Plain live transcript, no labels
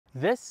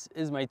This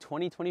is my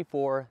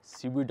 2024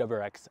 Subaru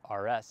WRX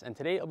RS, and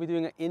today I'll be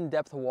doing an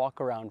in-depth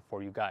walk around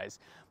for you guys.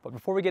 But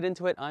before we get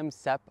into it, I'm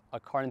Sep, a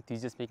car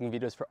enthusiast making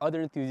videos for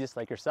other enthusiasts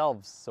like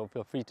yourselves, so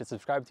feel free to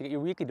subscribe to get your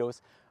weekly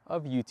dose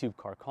of YouTube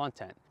car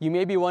content. You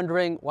may be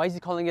wondering, why is he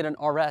calling it an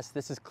RS?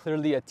 This is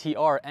clearly a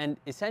TR, and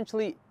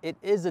essentially it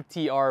is a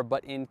TR,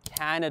 but in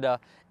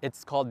Canada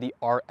it's called the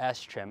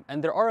RS trim,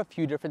 and there are a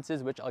few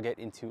differences which I'll get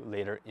into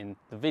later in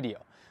the video.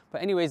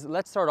 But anyways,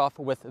 let's start off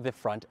with the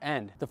front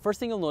end. The first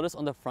thing you'll notice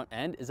on the front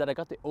end is that I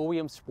got the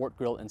OEM Sport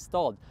Grille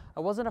installed. I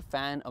wasn't a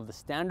fan of the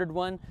standard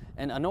one,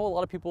 and I know a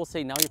lot of people will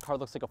say now your car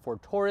looks like a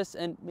Ford Taurus,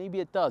 and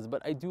maybe it does,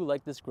 but I do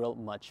like this grille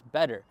much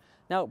better.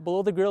 Now,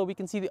 below the grille, we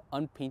can see the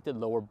unpainted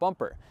lower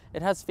bumper.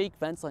 It has fake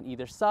vents on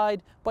either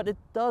side, but it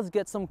does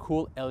get some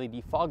cool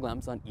LED fog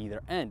lamps on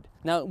either end.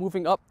 Now,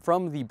 moving up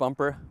from the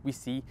bumper, we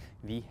see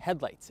the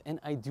headlights, and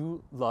I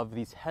do love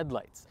these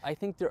headlights. I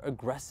think they're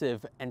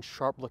aggressive and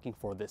sharp looking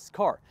for this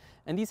car.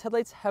 And these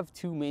headlights have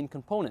two main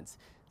components.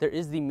 There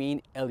is the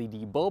main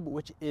LED bulb,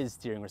 which is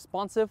steering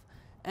responsive,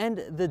 and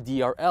the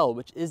DRL,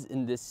 which is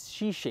in this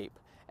C shape.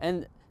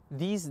 And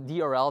these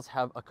DRLs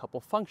have a couple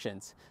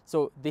functions.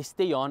 So they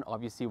stay on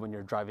obviously when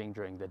you're driving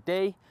during the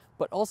day,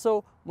 but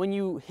also when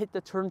you hit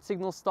the turn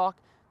signal stalk,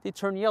 they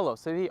turn yellow.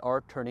 So they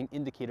are turning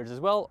indicators as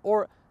well,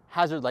 or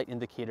hazard light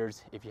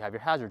indicators if you have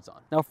your hazards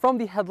on. Now from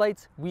the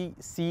headlights, we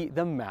see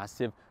the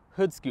massive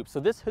hood scoop.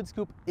 So this hood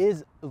scoop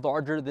is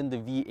larger than the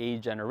VA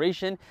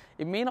generation.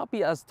 It may not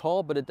be as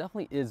tall, but it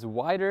definitely is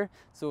wider.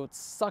 So it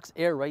sucks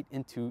air right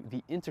into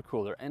the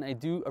intercooler. And I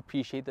do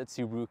appreciate that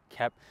Subaru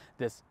kept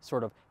this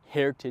sort of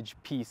heritage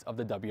piece of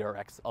the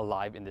WRX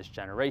alive in this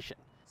generation.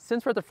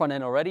 Since we're at the front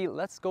end already,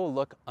 let's go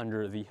look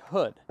under the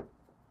hood.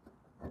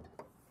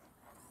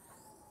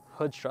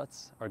 Hood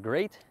struts are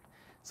great.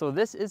 So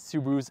this is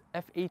Subaru's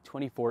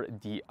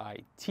F824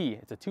 DIT.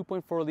 It's a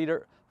 2.4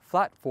 liter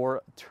flat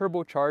 4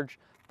 turbocharged,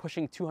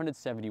 pushing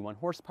 271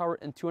 horsepower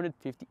and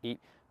 258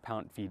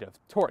 pound-feet of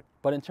torque.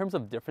 But in terms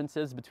of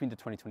differences between the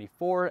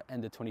 2024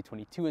 and the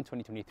 2022 and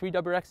 2023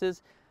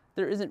 WRXs,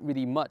 there isn't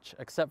really much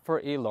except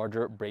for a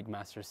larger brake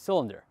master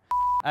cylinder.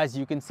 As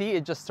you can see,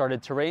 it just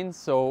started to rain,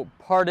 so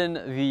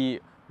pardon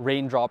the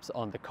raindrops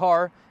on the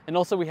car. And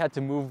also we had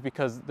to move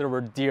because there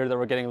were deer that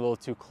were getting a little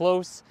too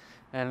close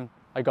and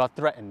I got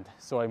threatened,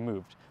 so I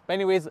moved. But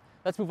anyways,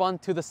 let's move on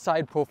to the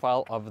side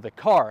profile of the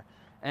car.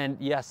 And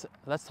yes,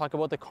 let's talk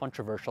about the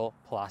controversial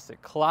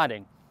plastic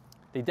cladding.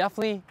 They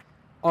definitely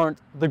aren't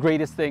the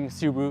greatest thing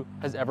Subaru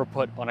has ever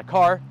put on a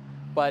car,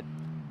 but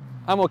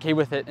I'm okay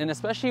with it. And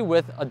especially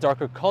with a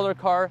darker color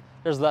car,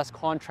 there's less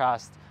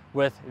contrast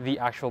with the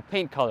actual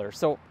paint color.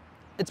 So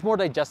it's more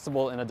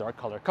digestible in a dark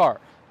color car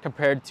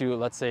compared to,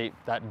 let's say,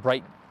 that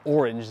bright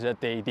orange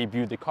that they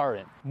debuted the car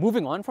in.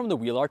 Moving on from the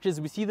wheel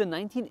arches, we see the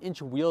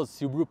 19-inch wheels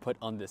Subaru put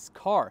on this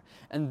car.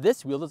 And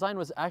this wheel design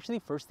was actually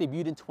first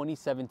debuted in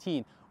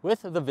 2017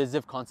 with the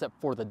Visive concept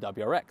for the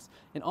WRX.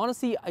 And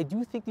honestly, I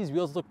do think these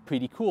wheels look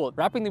pretty cool.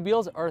 Wrapping the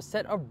wheels are a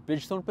set of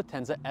Bridgestone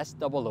Potenza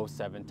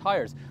S007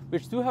 tires,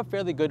 which do have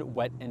fairly good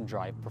wet and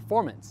dry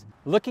performance.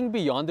 Looking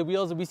beyond the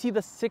wheels, we see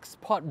the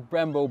 6-pot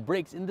Brembo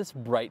brakes in this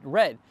bright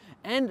red,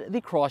 and the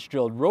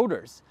cross-drilled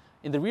rotors.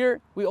 In the rear,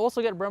 we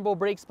also get Brembo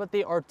brakes, but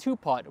they are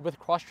 2-pot with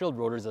cross-drilled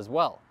rotors as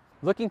well.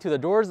 Looking to the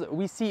doors,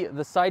 we see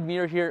the side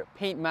mirror here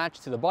paint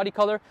matched to the body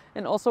color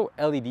and also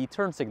LED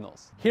turn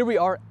signals. Here we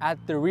are at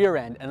the rear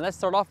end, and let's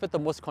start off with the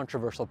most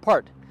controversial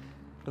part,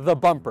 the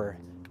bumper.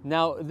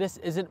 Now, this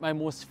isn't my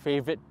most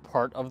favorite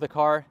part of the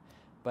car,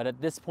 but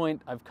at this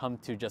point, I've come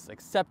to just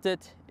accept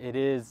it. It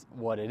is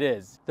what it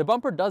is. The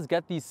bumper does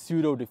get these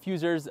pseudo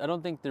diffusers. I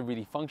don't think they're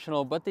really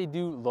functional, but they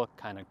do look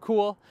kind of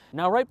cool.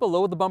 Now, right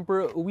below the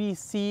bumper, we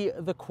see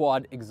the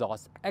quad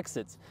exhaust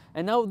exits.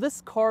 And now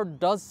this car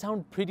does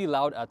sound pretty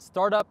loud at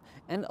startup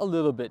and a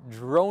little bit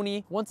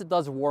drony. Once it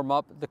does warm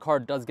up, the car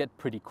does get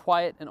pretty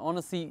quiet. And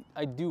honestly,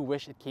 I do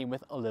wish it came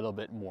with a little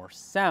bit more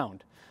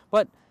sound.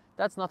 But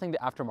that's nothing the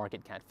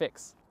aftermarket can't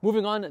fix.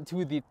 Moving on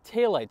to the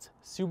taillights,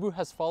 Subaru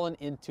has fallen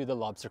into the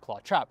lobster claw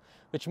trap,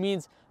 which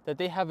means that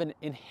they have an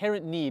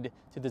inherent need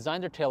to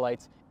design their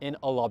taillights in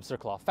a lobster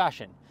claw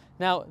fashion.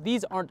 Now,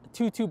 these aren't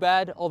too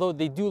bad, although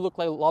they do look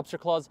like lobster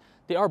claws.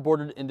 They are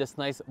bordered in this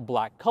nice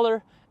black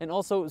color, and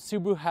also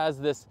Subaru has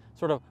this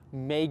sort of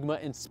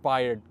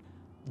magma-inspired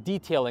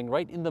detailing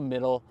right in the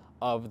middle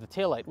of the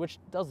taillight, which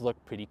does look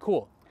pretty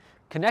cool.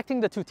 Connecting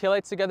the two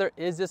taillights together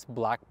is this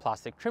black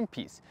plastic trim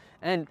piece.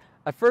 And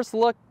at first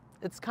look,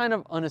 it's kind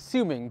of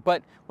unassuming,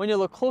 but when you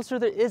look closer,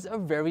 there is a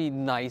very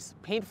nice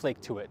paint flake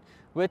to it,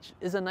 which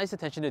is a nice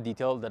attention to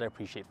detail that I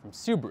appreciate from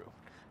Subaru.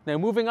 Now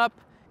moving up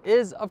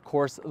is, of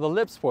course, the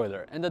lip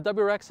spoiler. And the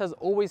WRX has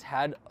always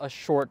had a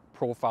short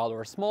profile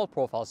or a small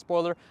profile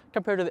spoiler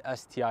compared to the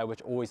STI,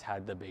 which always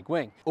had the big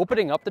wing.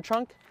 Opening up the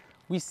trunk,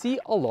 we see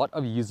a lot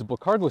of usable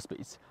cargo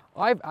space.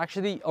 I've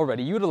actually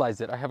already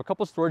utilized it. I have a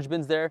couple storage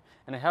bins there,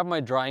 and I have my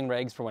drying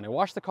rags for when I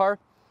wash the car.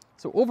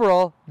 So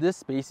overall, this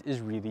space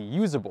is really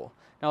usable.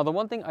 Now, the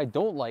one thing I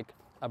don't like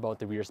about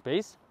the rear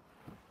space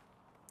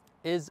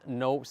is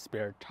no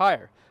spare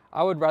tire.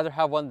 I would rather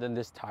have one than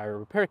this tire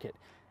repair kit.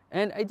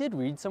 And I did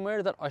read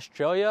somewhere that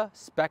Australia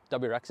spec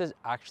WRXs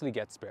actually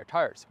get spare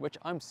tires, which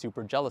I'm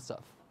super jealous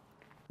of.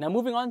 Now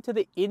moving on to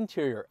the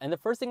interior, and the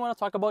first thing I want to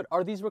talk about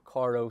are these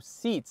Recaro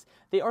seats.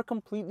 They are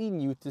completely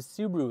new to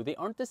Subaru. They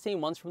aren't the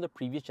same ones from the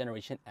previous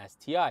generation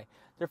STI.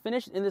 They're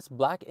finished in this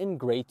black and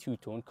gray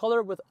two-tone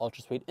color with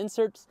ultra suede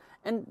inserts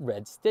and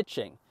red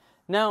stitching.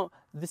 Now,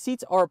 the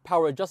seats are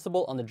power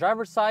adjustable on the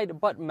driver's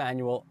side, but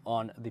manual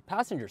on the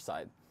passenger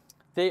side.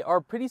 They are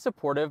pretty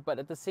supportive, but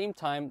at the same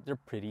time, they're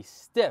pretty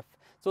stiff.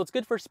 So it's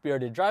good for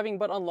spirited driving,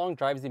 but on long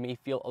drives, they may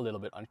feel a little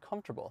bit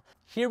uncomfortable.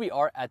 Here we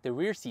are at the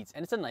rear seats,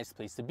 and it's a nice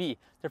place to be.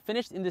 They're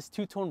finished in this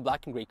two-tone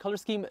black and gray color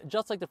scheme,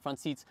 just like the front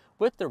seats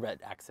with the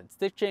red accent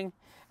stitching.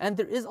 And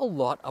there is a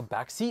lot of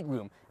back seat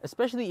room,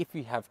 especially if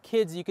you have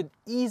kids. You could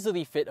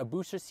easily fit a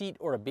booster seat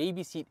or a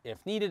baby seat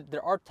if needed.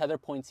 There are tether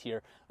points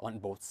here on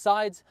both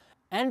sides,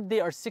 and they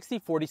are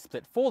 60-40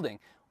 split folding,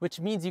 which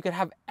means you could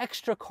have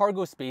extra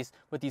cargo space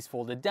with these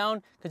folded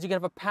down because you can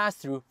have a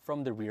pass-through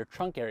from the rear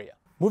trunk area.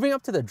 Moving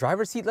up to the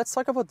driver's seat, let's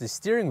talk about the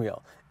steering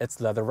wheel.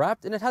 It's leather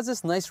wrapped and it has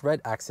this nice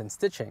red accent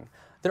stitching.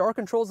 There are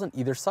controls on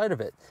either side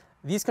of it.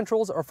 These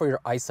controls are for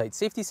your Eyesight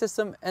safety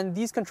system, and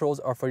these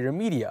controls are for your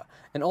media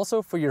and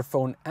also for your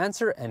phone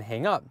answer and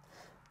hang up.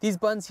 These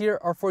buttons here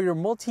are for your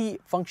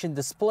multi-function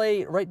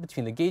display right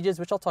between the gauges,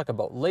 which I'll talk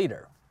about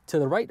later. To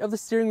the right of the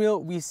steering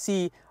wheel, we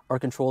see our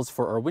controls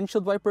for our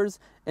windshield wipers,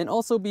 and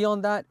also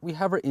beyond that, we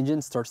have our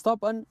engine start-stop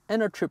button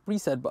and our trip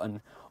reset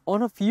button.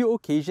 On a few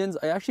occasions,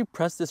 I actually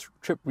pressed this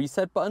trip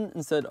reset button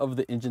instead of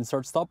the engine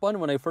start-stop button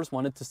when I first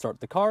wanted to start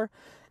the car.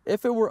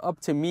 If it were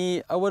up to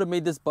me, I would have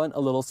made this button a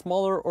little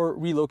smaller or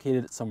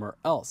relocated it somewhere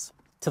else.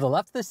 To the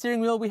left of the steering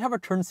wheel, we have our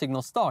turn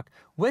signal stock,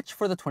 which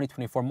for the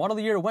 2024 model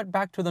year went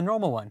back to the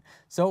normal one.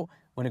 So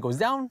when it goes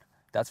down,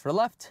 that's for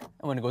left,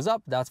 and when it goes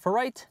up, that's for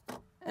right,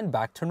 and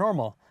back to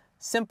normal.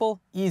 Simple,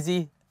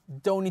 easy,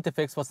 don't need to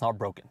fix what's not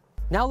broken.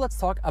 Now let's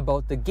talk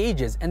about the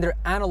gauges, and they're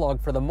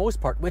analog for the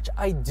most part, which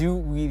I do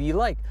really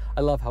like.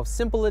 I love how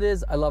simple it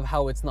is, I love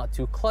how it's not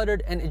too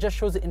cluttered, and it just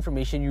shows the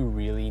information you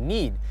really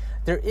need.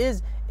 There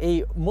is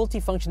a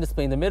multi-function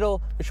display in the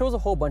middle. It shows a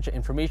whole bunch of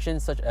information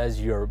such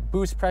as your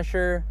boost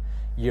pressure,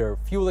 your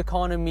fuel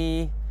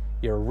economy,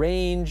 your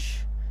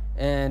range,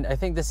 and I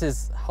think this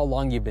is how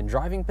long you've been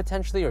driving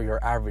potentially, or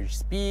your average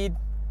speed,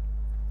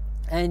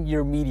 and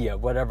your media,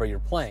 whatever you're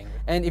playing.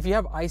 And if you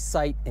have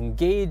Eyesight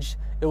engaged,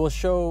 it will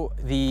show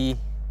the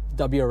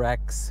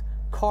WRX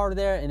car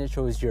there, and it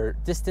shows your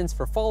distance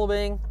for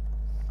following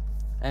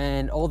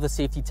and all the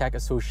safety tech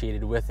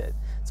associated with it.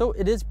 So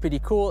it is pretty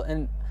cool,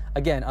 and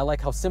again, I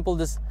like how simple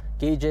this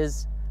gauge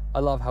is. I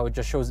love how it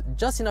just shows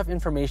just enough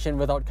information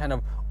without kind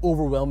of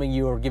overwhelming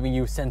you or giving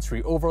you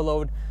sensory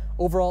overload.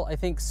 Overall, I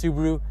think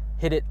Subaru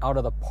hit it out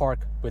of the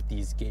park with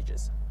these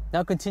gauges.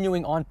 Now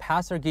continuing on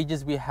past our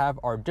gauges, we have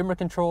our dimmer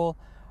control,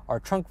 our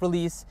trunk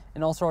release,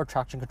 and also our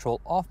traction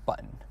control off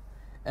button.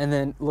 And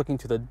then looking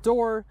to the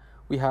door,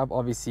 we have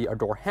obviously our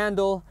door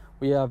handle,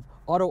 we have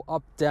auto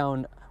up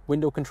down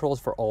window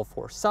controls for all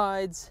four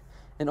sides,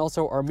 and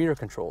also our mirror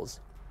controls.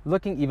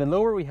 Looking even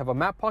lower, we have a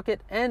map pocket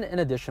and an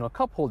additional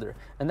cup holder,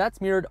 and that's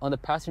mirrored on the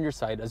passenger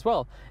side as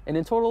well. And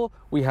in total,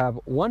 we have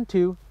 1,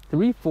 2,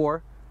 3,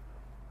 4,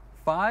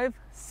 5,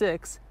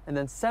 6, and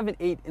then 7,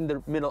 8 in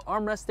the middle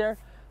armrest there.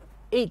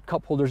 8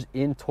 cup holders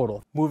in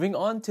total. Moving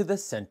on to the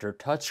center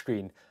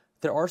touchscreen.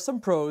 There are some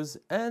pros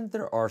and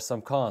there are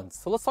some cons.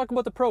 So let's talk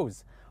about the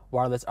pros.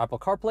 Wireless Apple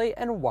CarPlay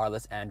and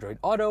wireless Android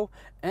Auto,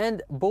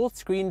 and both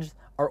screens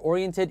are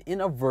oriented in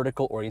a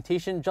vertical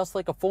orientation just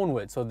like a phone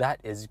would, so that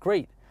is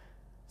great.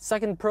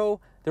 Second pro,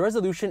 the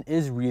resolution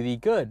is really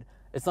good.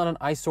 It's not an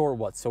eyesore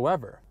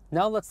whatsoever.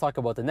 Now let's talk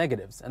about the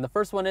negatives, and the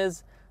first one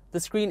is the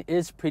screen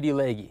is pretty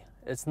laggy.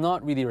 It's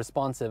not really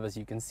responsive, as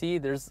you can see.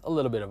 There's a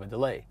little bit of a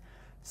delay.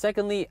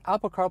 Secondly,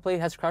 Apple CarPlay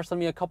has crashed on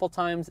me a couple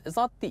times. It's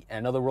not the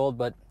end of the world,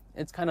 but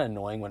it's kind of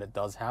annoying when it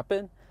does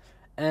happen.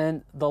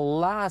 And the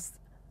last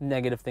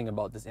negative thing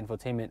about this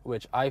infotainment,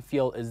 which I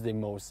feel is the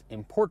most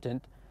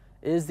important,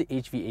 is the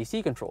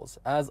HVAC controls,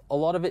 as a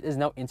lot of it is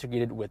now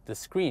integrated with the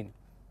screen.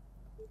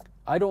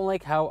 I don't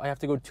like how I have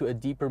to go to a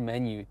deeper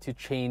menu to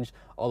change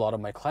a lot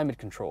of my climate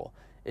control.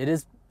 It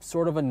is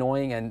sort of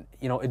annoying, and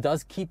it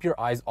does keep your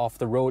eyes off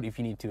the road if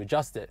you need to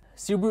adjust it.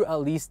 Subaru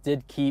at least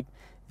did keep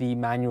the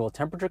manual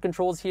temperature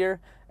controls here,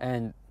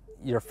 and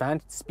your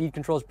fan speed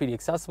control is pretty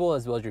accessible,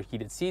 as well as your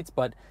heated seats,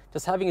 but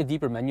just having a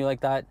deeper menu like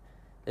that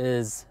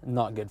is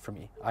not good for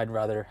me. I'd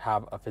rather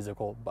have a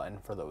physical button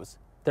for those.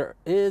 There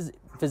is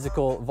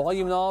physical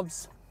volume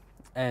knobs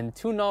and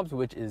tune knobs,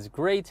 which is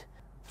great.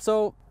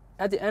 So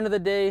at the end of the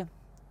day,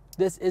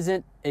 this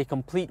isn't a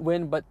complete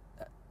win, but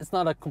it's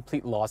not a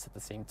complete loss at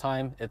the same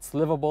time. It's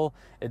livable,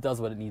 it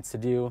does what it needs to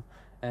do,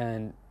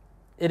 and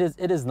it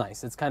is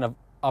nice. It's kind of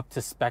up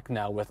to spec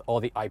now with all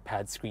the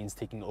iPad screens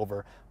taking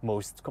over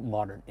most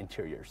modern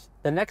interiors.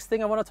 The next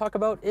thing I want to talk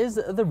about is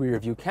the rear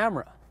view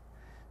camera.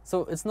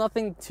 So it's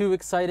nothing too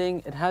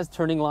exciting. It has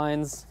turning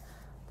lines.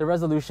 The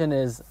resolution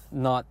is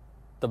not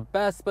the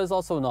best, but it's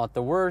also not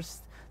the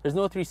worst. There's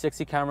no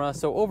 360 camera,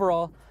 so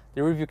overall,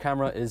 The rear view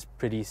camera is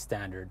pretty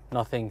standard,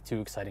 nothing too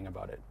exciting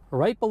about it.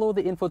 Right below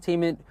the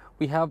infotainment,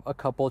 we have a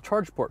couple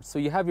charge ports. So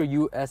you have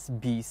your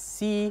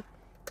USB-C,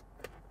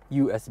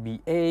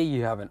 USB-A,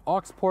 you have an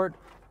aux port,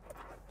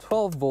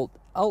 12-volt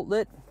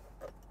outlet.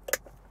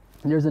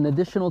 There's an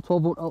additional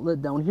 12-volt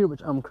outlet down here,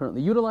 which I'm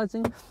currently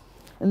utilizing.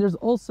 And there's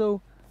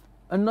also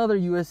another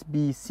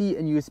USB-C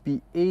and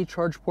USB-A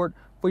charge port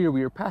for your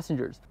rear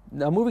passengers.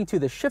 Now moving to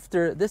the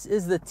shifter, this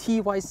is the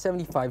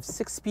TY75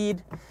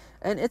 6-speed,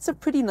 and it's a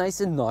pretty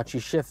nice and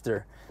notchy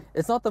shifter.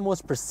 It's not the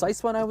most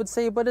precise one, I would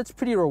say, but it's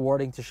pretty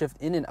rewarding to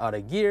shift in and out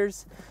of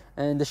gears.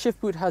 And the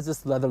shift boot has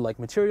this leather-like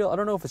material. I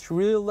don't know if it's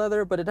real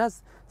leather, but it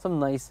has some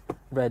nice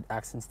red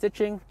accent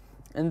stitching.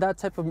 And that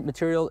type of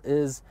material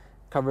is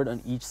covered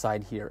on each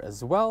side here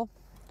as well.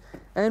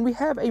 And we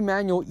have a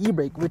manual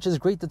e-brake, which is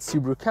great that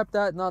Subaru kept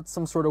that, not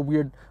some sort of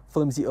weird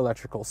flimsy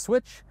electrical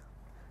switch.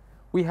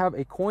 We have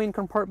a coin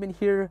compartment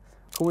here.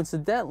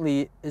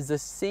 Coincidentally, is the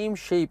same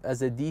shape as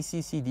the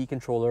DCCD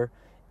controller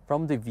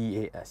from the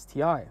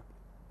VA-STI.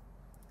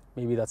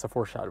 Maybe that's a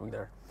foreshadowing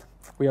there.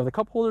 We have the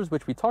cup holders,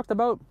 which we talked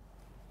about.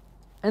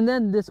 And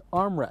then this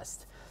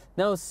armrest.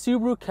 Now,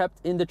 Subaru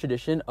kept in the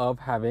tradition of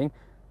having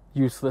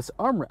useless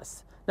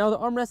armrests. Now, the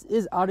armrest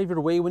is out of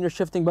your way when you're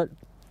shifting, but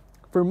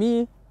for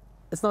me,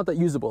 it's not that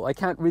usable. I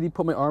can't really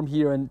put my arm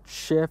here and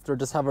shift or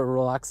just have a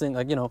relaxing,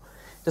 like, you know,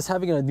 just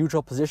having a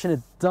neutral position.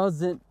 It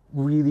doesn't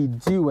really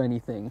do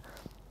anything.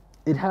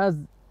 It has,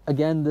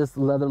 again, this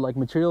leather-like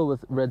material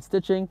with red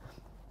stitching.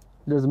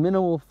 There's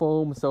minimal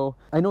foam, so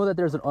I know that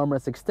there's an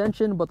armrest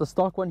extension, but the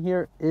stock one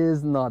here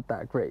is not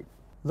that great.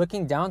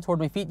 Looking down toward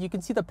my feet, you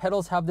can see the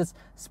pedals have this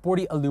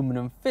sporty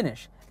aluminum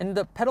finish, and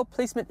the pedal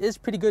placement is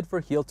pretty good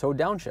for heel-toe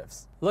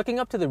downshifts. Looking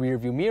up to the rear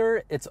view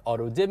mirror, it's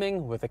auto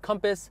dimming with a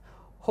compass,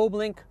 home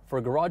link for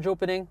garage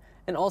opening,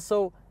 and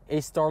also a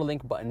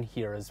Starlink button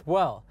here as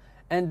well.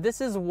 And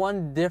this is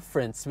one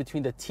difference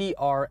between the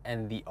TR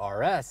and the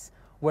RS,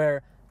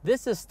 where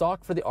this is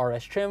stock for the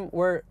RS trim,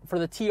 where for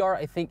the TR,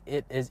 I think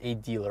it is a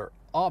dealer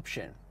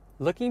option.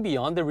 Looking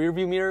beyond the rear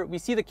view mirror, we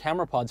see the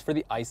camera pods for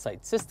the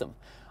Eyesight system.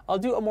 I'll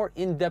do a more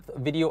in-depth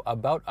video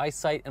about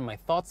Eyesight and my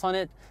thoughts on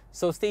it,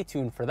 so stay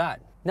tuned for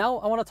that. Now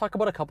I want to talk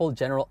about a couple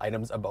general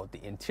items about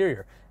the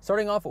interior,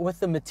 starting off with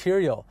the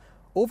material.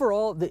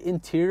 Overall, the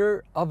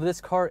interior of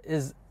this car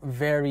is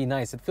very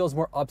nice. It feels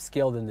more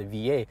upscale than the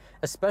VA,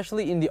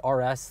 especially in the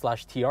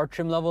RS/TR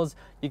trim levels.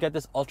 You get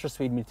this ultra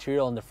suede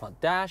material on the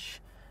front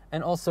dash,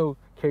 and also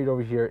carried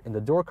over here in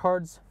the door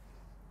cards.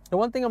 The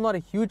one thing I'm not a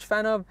huge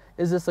fan of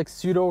is this like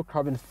pseudo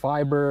carbon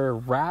fiber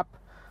wrap,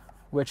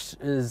 which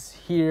is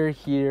here,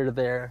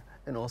 there,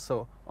 and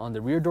also on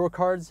the rear door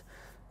cards.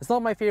 It's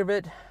not my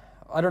favorite.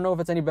 I don't know if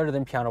it's any better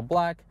than piano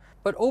black,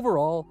 but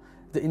overall,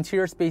 the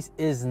interior space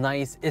is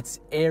nice. It's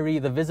airy.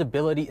 The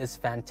visibility is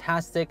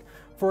fantastic.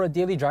 For a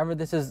daily driver,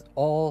 this is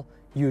all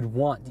you'd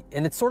want.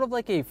 And it's sort of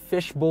like a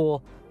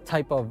fishbowl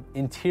type of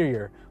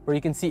interior where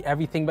you can see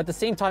everything, but at the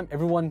same time,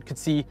 everyone could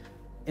see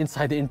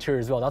inside the interior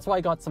as well. That's why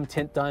I got some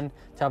tint done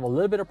to have a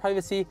little bit of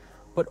privacy.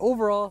 But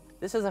overall,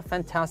 this is a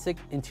fantastic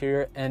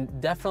interior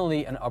and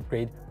definitely an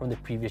upgrade from the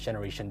previous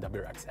generation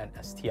WRX and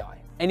STI.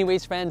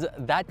 Anyways, friends,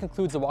 that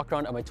concludes the walk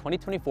around of my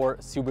 2024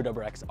 Subaru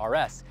WRX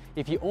RS.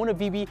 If you own a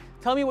VB,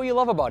 tell me what you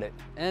love about it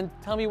and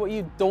tell me what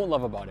you don't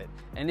love about it.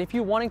 And if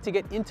you're wanting to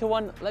get into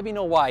one, let me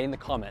know why in the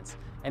comments.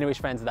 Anyways,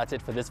 friends, that's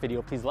it for this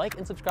video. Please like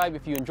and subscribe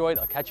if you enjoyed.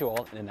 I'll catch you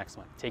all in the next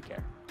one. Take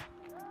care.